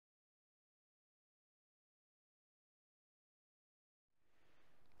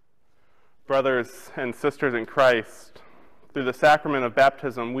Brothers and sisters in Christ, through the sacrament of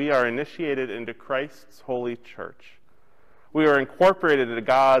baptism, we are initiated into Christ's holy church. We are incorporated into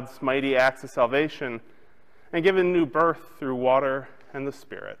God's mighty acts of salvation and given new birth through water and the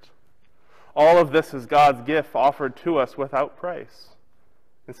Spirit. All of this is God's gift offered to us without price.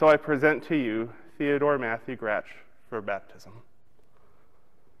 And so I present to you Theodore Matthew Gratsch for baptism.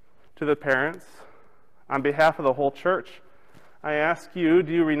 To the parents, on behalf of the whole church, I ask you,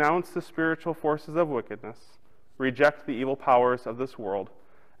 do you renounce the spiritual forces of wickedness, reject the evil powers of this world,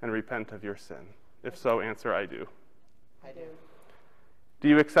 and repent of your sin? If so, answer, I do. I do. Do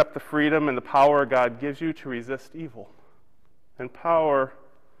you accept the freedom and the power God gives you to resist evil? And power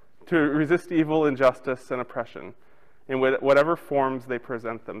to resist evil, injustice, and oppression in whatever forms they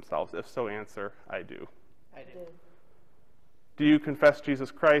present themselves? If so, answer, I do. I do. Do you confess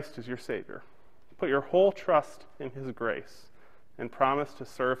Jesus Christ as your Savior? Put your whole trust in His grace and promise to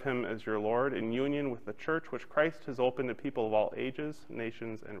serve Him as your Lord in union with the church which Christ has opened to people of all ages,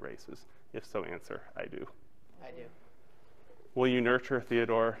 nations, and races? If so, answer, I do. I do. Will you nurture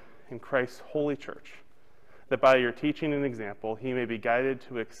Theodore in Christ's holy church, that by your teaching and example he may be guided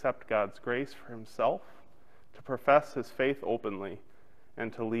to accept God's grace for himself, to profess his faith openly,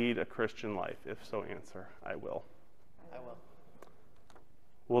 and to lead a Christian life? If so, answer, I will. I will.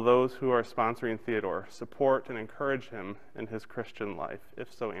 Will those who are sponsoring Theodore support and encourage him in his Christian life?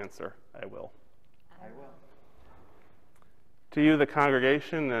 If so, answer, I will. I will. To you, the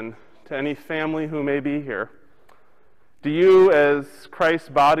congregation, and to any family who may be here, do you, as Christ's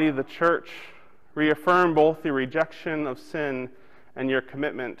body, the church, reaffirm both your rejection of sin and your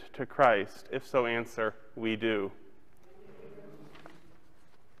commitment to Christ? If so, answer, we do.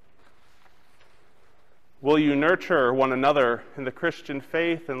 Will you nurture one another in the Christian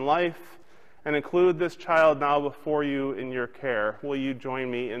faith and life and include this child now before you in your care? Will you join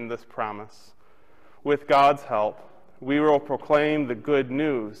me in this promise? With God's help, we will proclaim the good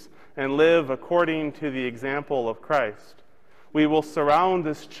news and live according to the example of Christ. We will surround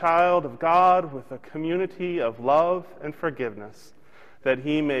this child of God with a community of love and forgiveness, that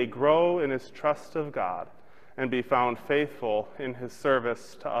he may grow in his trust of God and be found faithful in his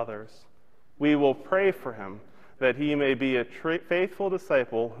service to others. We will pray for him that he may be a faithful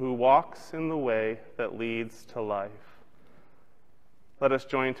disciple who walks in the way that leads to life. Let us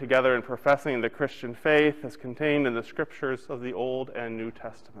join together in professing the Christian faith as contained in the scriptures of the Old and New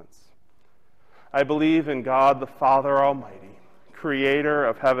Testaments. I believe in God the Father Almighty, creator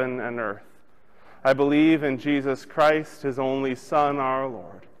of heaven and earth. I believe in Jesus Christ, his only Son, our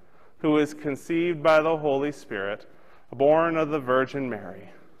Lord, who is conceived by the Holy Spirit, born of the Virgin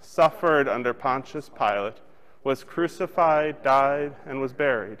Mary, suffered under Pontius Pilate, was crucified, died, and was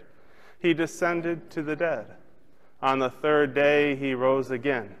buried. He descended to the dead. On the third day he rose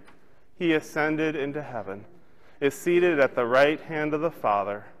again. He ascended into heaven, is seated at the right hand of the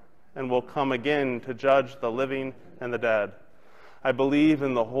Father, and will come again to judge the living and the dead. I believe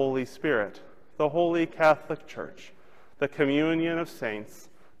in the Holy Spirit, the Holy Catholic Church, the communion of saints,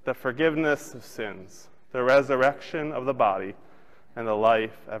 the forgiveness of sins, the resurrection of the body, and the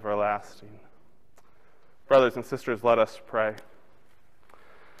life everlasting. Brothers and sisters, let us pray.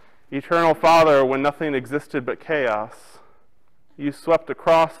 Eternal Father, when nothing existed but chaos, you swept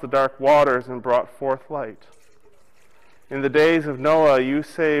across the dark waters and brought forth light. In the days of Noah, you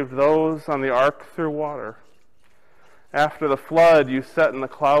saved those on the ark through water. After the flood, you set in the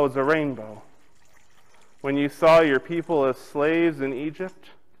clouds a rainbow. When you saw your people as slaves in Egypt,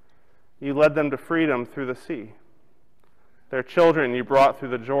 you led them to freedom through the sea. Their children you brought through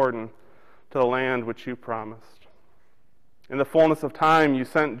the Jordan to the land which you promised. In the fullness of time, you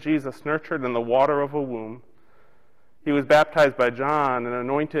sent Jesus, nurtured in the water of a womb. He was baptized by John and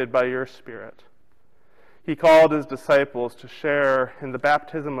anointed by your Spirit. He called his disciples to share in the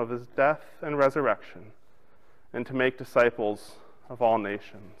baptism of his death and resurrection, and to make disciples of all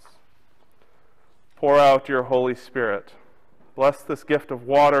nations. Pour out your Holy Spirit. Bless this gift of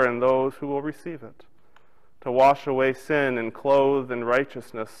water and those who will receive it, to wash away sin and clothe in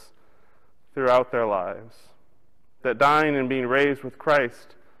righteousness throughout their lives, that dying and being raised with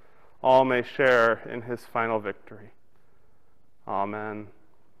Christ, all may share in his final victory. Amen.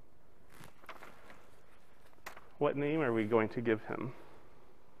 What name are we going to give him?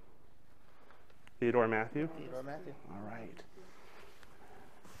 Theodore Matthew? Theodore Matthew. All right.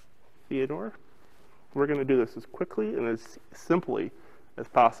 Theodore, we're going to do this as quickly and as simply as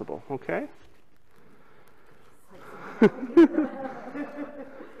possible, okay?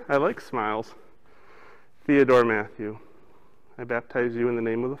 I like smiles. Theodore Matthew, I baptize you in the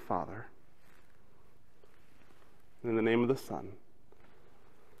name of the Father, and in the name of the Son,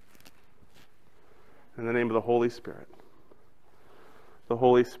 In the name of the Holy Spirit. The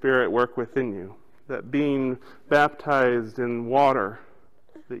Holy Spirit work within you, that being baptized in water,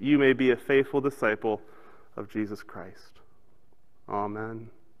 that you may be a faithful disciple of Jesus Christ. Amen.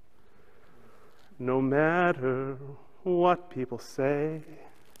 No matter what people say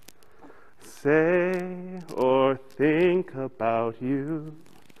or think about you,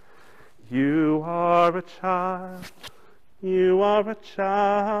 you are a child. You are a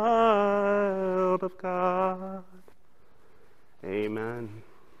child of God. Amen.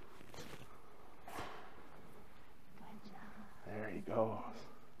 There he goes.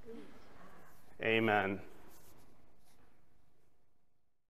 Amen.